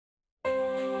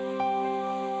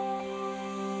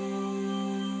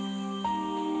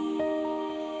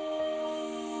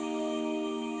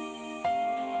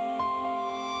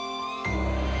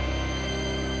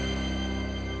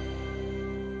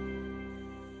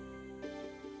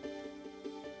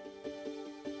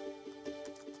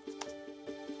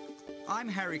I'm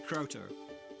Harry Kroto.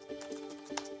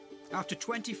 After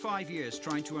 25 years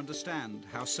trying to understand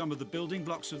how some of the building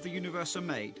blocks of the universe are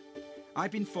made,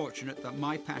 I've been fortunate that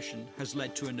my passion has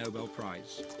led to a Nobel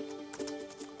Prize.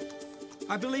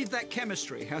 I believe that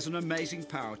chemistry has an amazing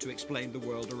power to explain the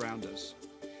world around us.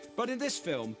 But in this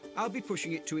film, I'll be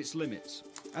pushing it to its limits,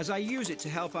 as I use it to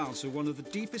help answer one of the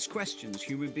deepest questions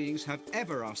human beings have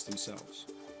ever asked themselves.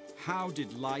 How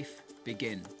did life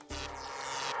begin?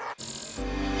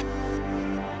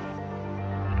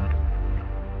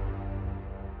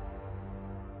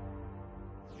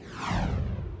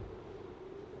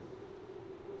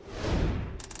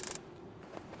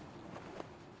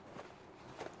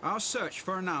 Our search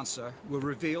for an answer will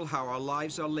reveal how our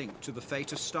lives are linked to the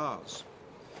fate of stars.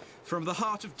 From the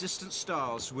heart of distant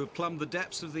stars, we'll plumb the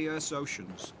depths of the Earth's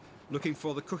oceans, looking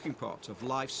for the cooking pot of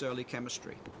life's early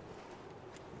chemistry.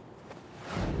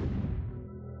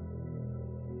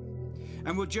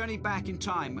 And we'll journey back in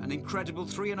time an incredible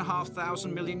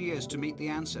 3,500 million years to meet the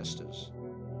ancestors.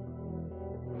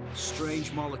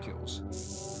 Strange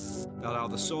molecules that are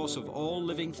the source of all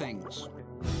living things.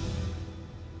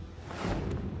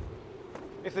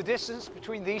 If the distance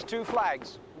between these two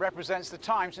flags represents the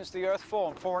time since the Earth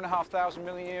formed 4,500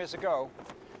 million years ago,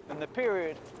 then the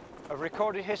period of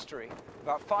recorded history,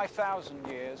 about 5,000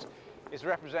 years, is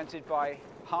represented by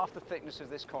half the thickness of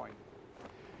this coin.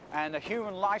 And a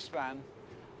human lifespan,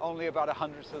 only about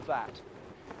 1/100th of that.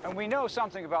 And we know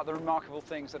something about the remarkable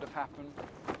things that have happened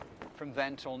from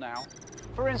then till now.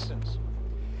 For instance,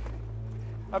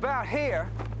 about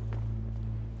here,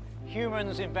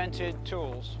 humans invented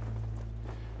tools.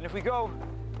 And if we go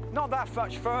not that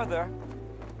much further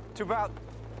to about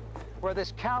where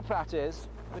this cowpat is,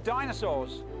 the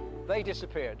dinosaurs, they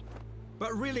disappeared.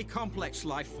 But really complex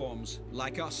life forms,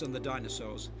 like us and the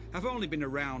dinosaurs, have only been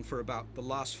around for about the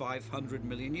last 500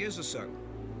 million years or so.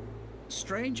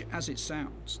 Strange as it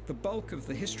sounds, the bulk of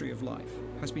the history of life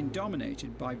has been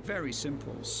dominated by very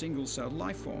simple single-celled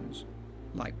life forms,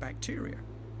 like bacteria.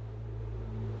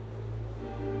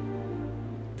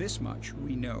 This much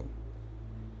we know.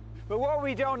 But what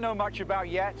we don't know much about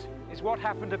yet is what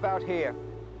happened about here,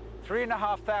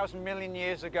 3,500 million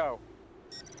years ago.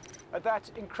 At that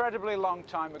incredibly long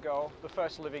time ago, the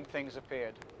first living things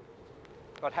appeared.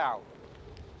 But how?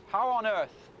 How on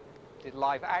earth did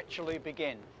life actually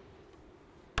begin?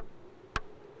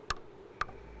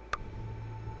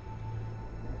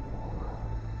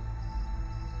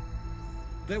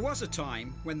 There was a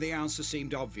time when the answer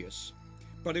seemed obvious,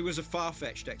 but it was a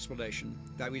far-fetched explanation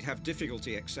that we'd have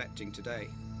difficulty accepting today.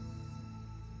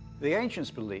 The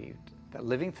ancients believed that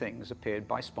living things appeared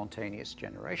by spontaneous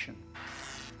generation.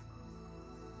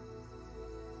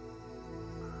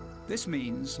 This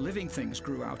means living things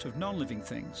grew out of non-living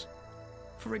things.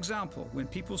 For example, when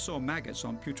people saw maggots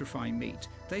on putrefying meat,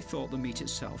 they thought the meat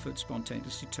itself had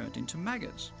spontaneously turned into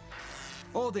maggots.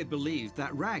 Or they believed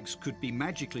that rags could be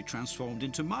magically transformed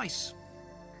into mice.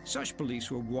 Such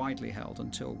beliefs were widely held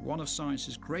until one of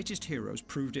science's greatest heroes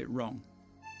proved it wrong.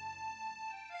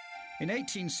 In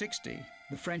 1860,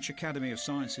 the French Academy of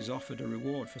Sciences offered a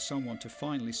reward for someone to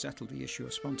finally settle the issue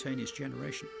of spontaneous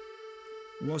generation.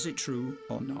 Was it true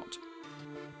or not?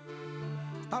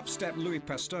 Up stepped Louis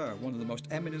Pasteur, one of the most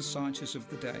eminent scientists of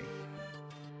the day.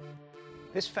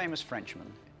 This famous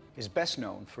Frenchman is best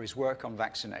known for his work on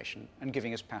vaccination and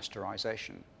giving us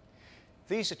pasteurization.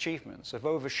 These achievements have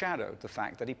overshadowed the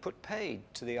fact that he put paid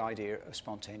to the idea of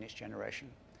spontaneous generation.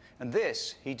 And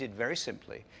this he did very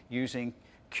simply, using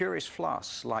curious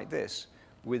flasks like this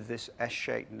with this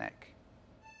S-shaped neck.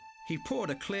 He poured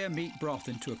a clear meat broth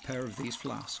into a pair of these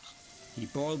flasks. He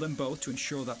boiled them both to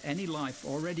ensure that any life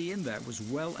already in there was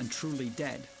well and truly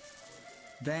dead.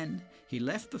 Then he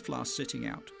left the flask sitting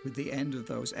out with the end of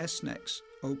those S-necks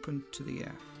open to the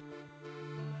air.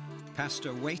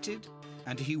 Pasteur waited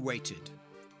and he waited.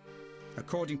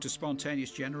 According to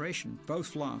spontaneous generation, both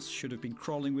flasks should have been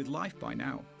crawling with life by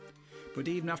now. But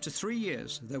even after 3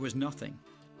 years, there was nothing.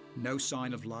 No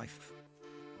sign of life.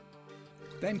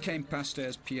 Then came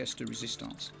Pasteur's pièce de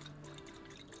résistance.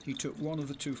 He took one of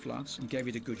the two flasks and gave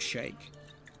it a good shake.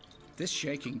 This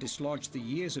shaking dislodged the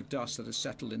years of dust that had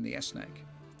settled in the S-neck.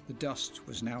 The dust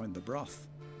was now in the broth.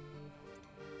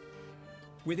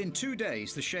 Within 2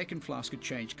 days, the shaken flask had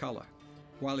changed colour,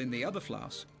 while in the other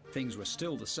flask, things were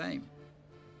still the same.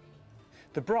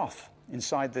 The broth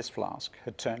inside this flask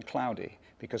had turned cloudy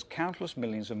because countless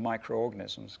millions of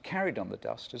microorganisms carried on the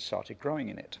dust had started growing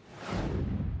in it.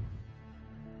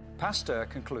 Pasteur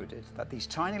concluded that these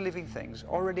tiny living things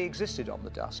already existed on the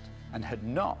dust and had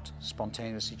not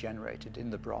spontaneously generated in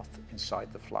the broth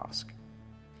inside the flask.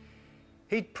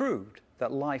 He'd proved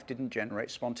that life didn't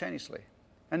generate spontaneously,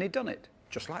 and he'd done it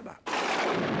just like that.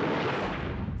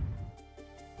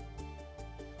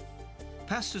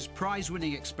 Pasteur's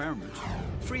prize-winning experiment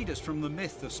freed us from the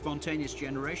myth of spontaneous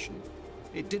generation.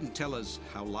 It didn't tell us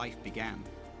how life began.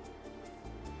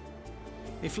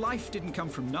 If life didn't come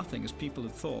from nothing, as people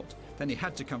had thought, then it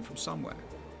had to come from somewhere.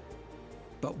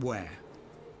 But where?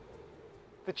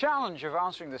 The challenge of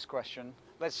answering this question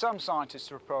led some scientists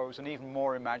to propose an even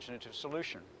more imaginative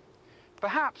solution.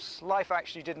 Perhaps life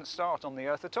actually didn't start on the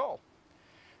Earth at all.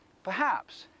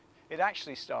 Perhaps it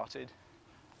actually started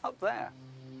up there.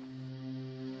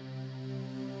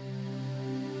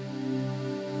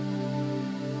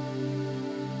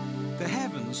 The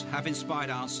heavens have inspired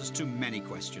answers to many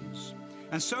questions.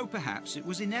 And so perhaps it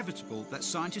was inevitable that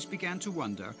scientists began to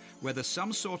wonder whether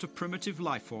some sort of primitive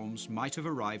life forms might have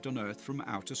arrived on Earth from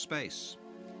outer space.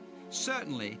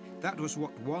 Certainly, that was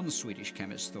what one Swedish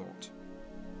chemist thought.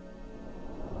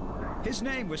 His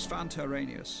name was Svante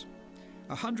Arrhenius.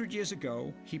 100 years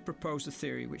ago, he proposed a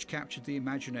theory which captured the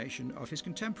imagination of his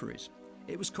contemporaries.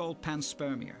 It was called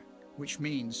panspermia, which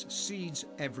means seeds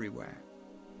everywhere.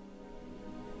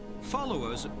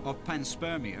 Followers of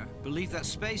panspermia believe that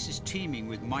space is teeming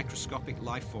with microscopic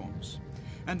life forms,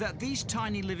 and that these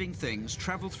tiny living things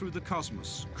travel through the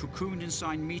cosmos, cocooned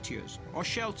inside meteors, or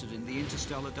sheltered in the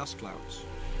interstellar dust clouds.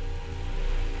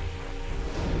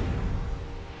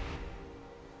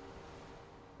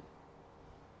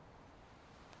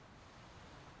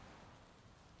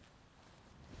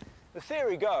 The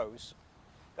theory goes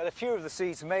that a few of the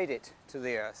seeds made it to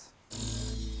the Earth.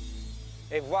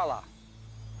 Et voila,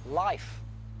 life.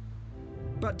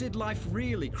 But did life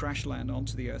really crash land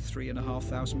onto the Earth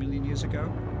 3,500 million years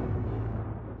ago?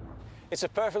 It's a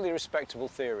perfectly respectable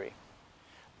theory,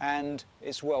 and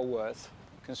it's well worth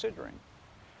considering.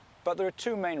 But there are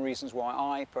two main reasons why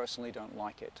I personally don't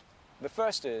like it. The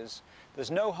first is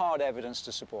there's no hard evidence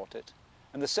to support it,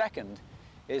 and the second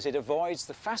is it avoids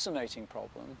the fascinating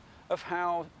problem of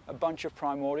how a bunch of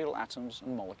primordial atoms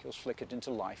and molecules flickered into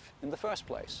life in the first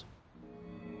place.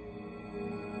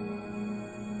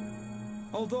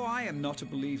 Although I am not a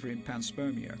believer in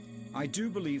panspermia, I do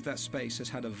believe that space has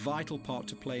had a vital part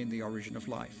to play in the origin of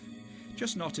life,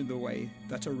 just not in the way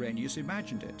that Arrhenius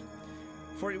imagined it.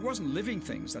 For it wasn't living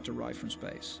things that arrived from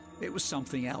space, it was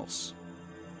something else.